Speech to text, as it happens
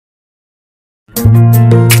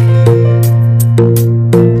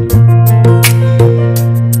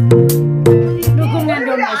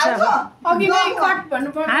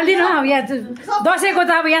दसैँको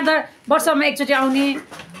त अब यहाँ त वर्षमा एकचोटि आउने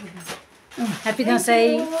happy Dashain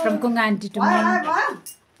from Kunga aunty to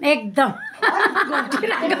me एकदम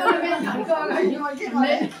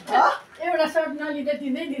एउटा सर्ट नलिँदै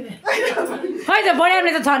दिँदै दिँदै खै त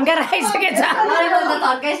बढियाले त झन्काएर आइसकेछ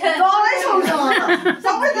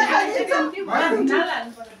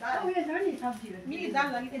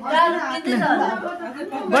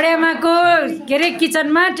बढियामाको के अरे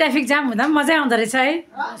किचनमा ट्राफिक जाम हुँदा पनि मजै आउँदो रहेछ है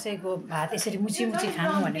दसैँको भात यसरी मुची मुची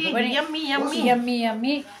खानु भनेको पनि यम्मी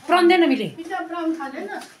यम्मी पुऱ्याउँदैन मिले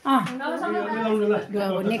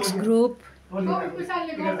अब नेक्स्ट ग्रुप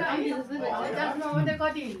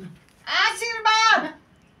आशीर्वाद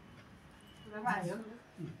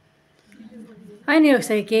होइन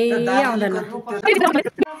यसरी केही आउँदैन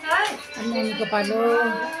नानीको पालो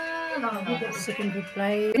सेकेन्ड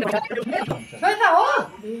ग्रुपलाई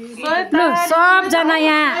सबजना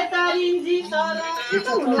यहाँ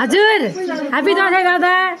हजुर ह्याप्पी दसैँ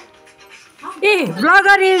दादा ए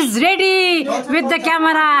bagger is ready with the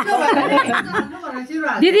camera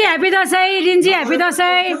दिदी ह्याप्पी दसैँ रिन्जी ह्याप्पी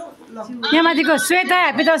दसैँ यहाँ माथिको श्वेता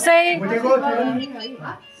ह्याप्पी दसैँ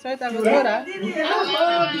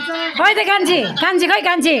खै त कान्छी कान्छी खै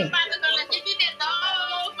कान्छी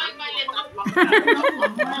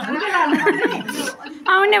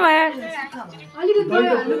आउने भयो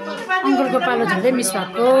अङ्कलको पालो झन्डै मिस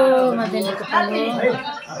भएको मध्येको पालो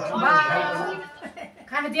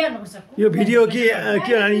यो भिडियो के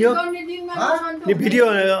यो भिडियो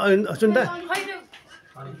सुन त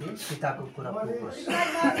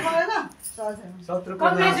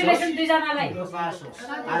कङ्ग्रेचुलेसन दुईजनालाई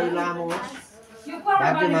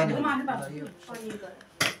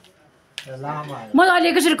म अहिले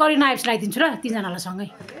एकैचोटि करिना एप्स लगाइदिन्छु र तिनजनालाई सँगै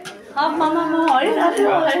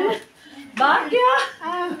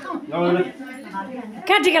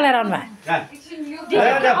कहाँ टिका लगाएर आउनु भयो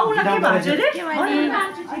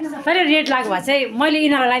फेरि रेट लाग्यो भए चाहिँ मैले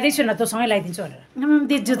यिनीहरूलाई लगाइदिन्छु न तँसँगै लगाइदिन्छु भनेर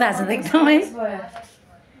दिदी जुत्ता छ त एकदमै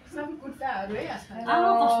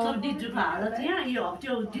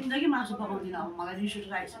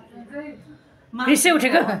रिसै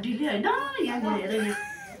उठेको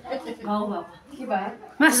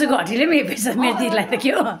मासु घटीले पनि हेपेछ मेरो दिदीलाई त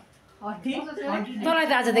के हो तँलाई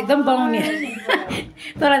त आज त एकदम बाहुनी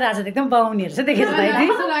तँलाई त आज त एकदम बाहुनी रहेछ देखेँ त दिदी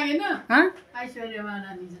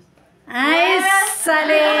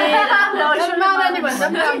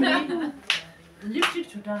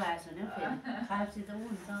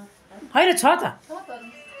होइन छ त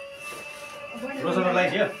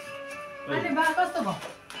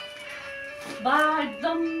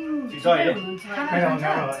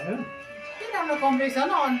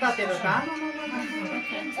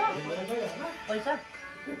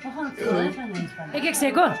एक एक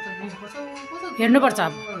सयको हेर्नुपर्छ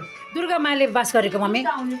अब दुर्गा माले बास गरेको मम्मी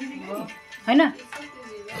होइन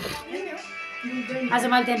आज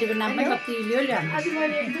मैले त्यहाँदेखिको नाममै कति लियो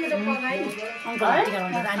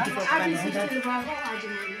अङ्कल आन्टीको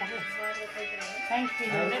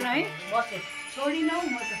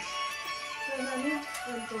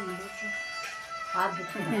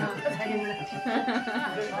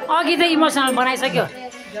अघि त इमोसनल बनाइसक्यो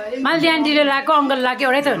मालती आन्टीले लगाएको अङ्कल लगाएको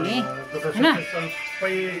एउटै त हो नि होइन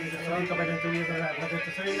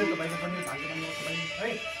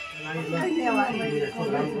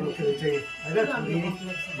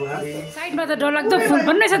साइडमा त डरलाग्दो फुल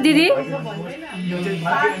पनि रहेछ दिदी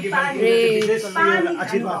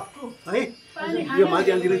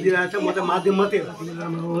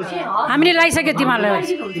हामीले लगाइसक्यो तिमीहरूलाई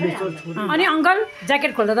अनि अङ्कल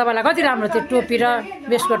ज्याकेट खोल्दा तपाईँलाई कति राम्रो थियो टोपी र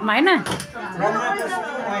वेस्टकोटमा होइन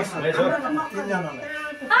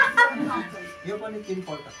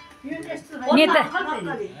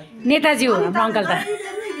नेताजी हो हाम्रो अङ्कल त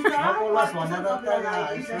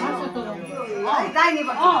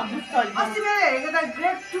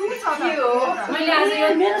मैले आज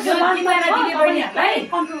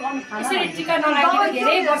यसरी टिका नलागेको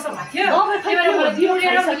धेरै वर्ष भएको थियो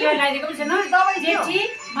लगाइदिएको पनि छैन जेठी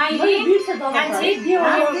माइली कान्छी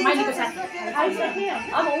माइलीको साथी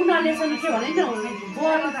अब उनीहरूले चाहिँ के भने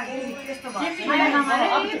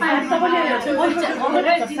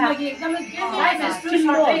जिन्दगी एकदमै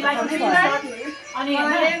अनि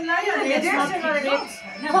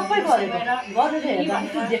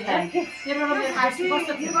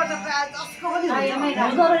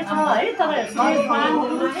सबै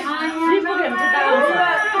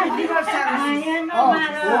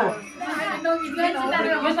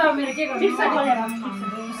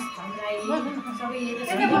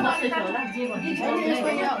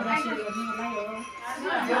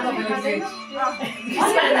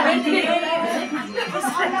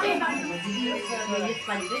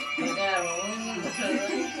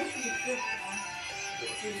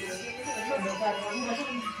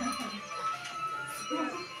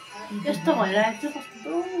त्यस्तो भइरहेको छ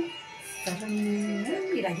कस्तो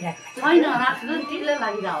छैन राख्नु त्यसले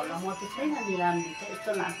लागिरहेको होला म त छैन नि राम्रो छ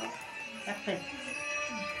यस्तो लाग्छ ट्याक्कै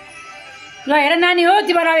ल हेर नानी हो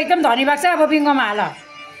तिमीलाई एकदम धनी भएको छ अब बिङ्गोमा हाल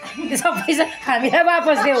त्यो सब पैसा हामीलाई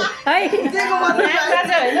वापस देऊ है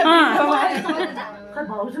खै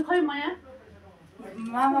भाउजू खै माया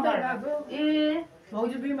ए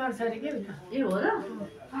भाउजू बिमार छ अरे के ए हो र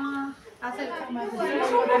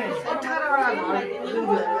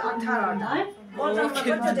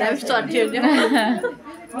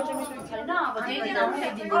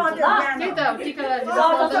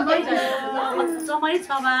समय छ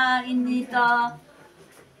बा यिनी त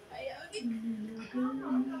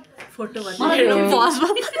फोटो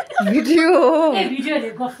भिडियो भिडियोले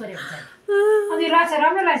गफ गरेको छ अनि लाछा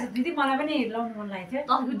राम्रो लाग्छ दिदी मलाई पनि लाउनु मन लागेको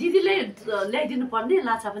थियो दिदीले ल्याइदिनु पर्ने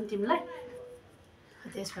लाछा पनि तिमीलाई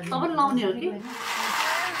लाउने हो कि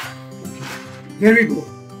Here we go.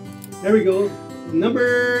 There we go.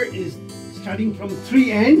 Number is starting from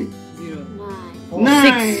 3 and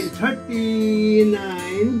 9.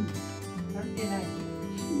 39.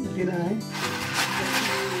 39.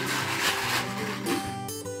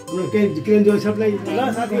 Okay, can you supply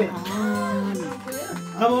last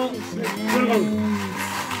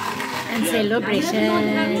and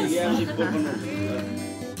celebrations.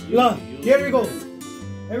 Here we go.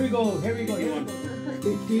 Here we go. Here we go.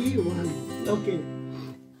 51. Okay.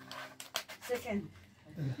 Second.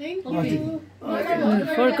 Thank you.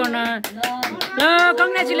 Four corner. No,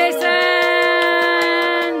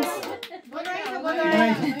 congratulations.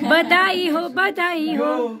 Badai ho, badai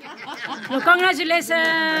ho. No,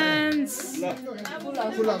 congratulations.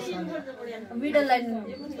 Middle line.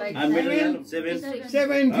 Middle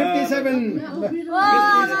 757.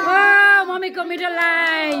 Oh, mommy ko middle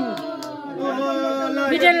line.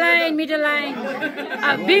 Middle line, middle line.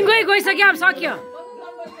 Bingoooo गइसक्यो अब सक्यो.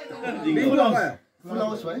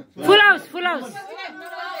 Full house, full house.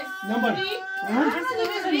 Number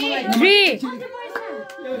 3.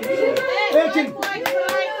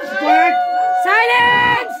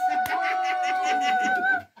 Silence.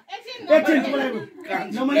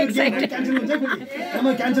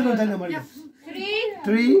 Cancel.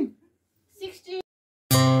 3. 60.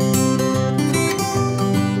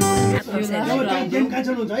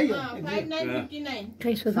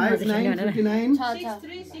 Cancel 59. 59.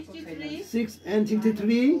 6 and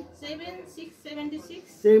 63.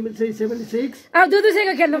 7 676. अब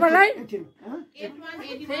दुदुसेको खेल्नु पर्ला है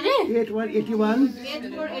 8181.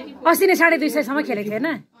 अस्ति नै 250 सम्म खेलेको थिएन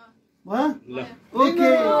Okay.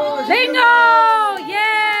 Bingo!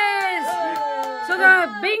 Yes! So the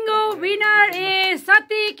bingo winner is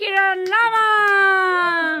Sati Kiran Lama.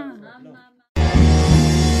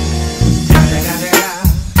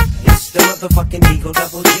 It's the motherfucking Eagle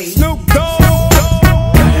Double G. Snoop Dogg.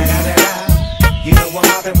 You know I'm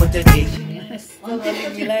mobbing with the D.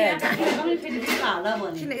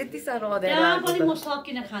 किन यति साह्रो अँध्यारो पनि म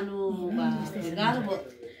सकिन खानु गाह्रो भयो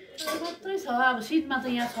मात्रै छ अब सिटमा त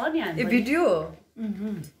यहाँ छ नि हामी भिडियो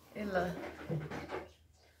ए ल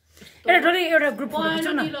एउटा ग्रुप फोटो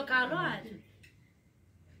खिचौँ न कालो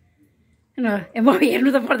म हेर्नु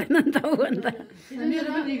त पर्दैन नि त उ अन्त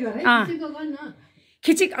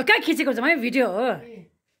कहाँ खिचेको छ म भिडियो हो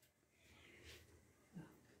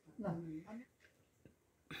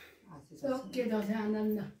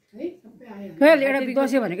एउटा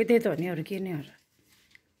बस्यो भनेको त्यही त हो नि अरू के नै हो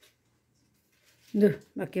लु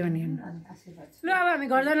के भने ल अब हामी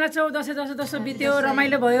घर जान लाग्छौँ दसैँ बित्यो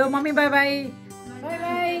रमाइलो भयो mummy by by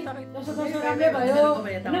by by Dashain राम्रै भयो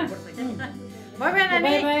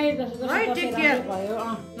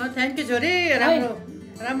थ्याङ्क यू छोरी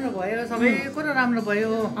राम्रो भयो सबै कुरो राम्रो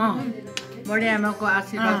भयो बढी आमाको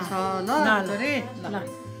आशीर्वाद छ ल छोरी ल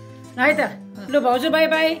है त लु भाउजू बाई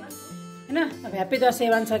बाई हैन अब ह्याप्पी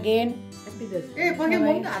दसैँ वान्स अगेन ए पनि म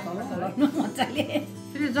त मजाले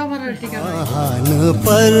महान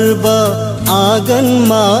पर्व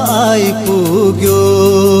आँगनमा आइपुग्यो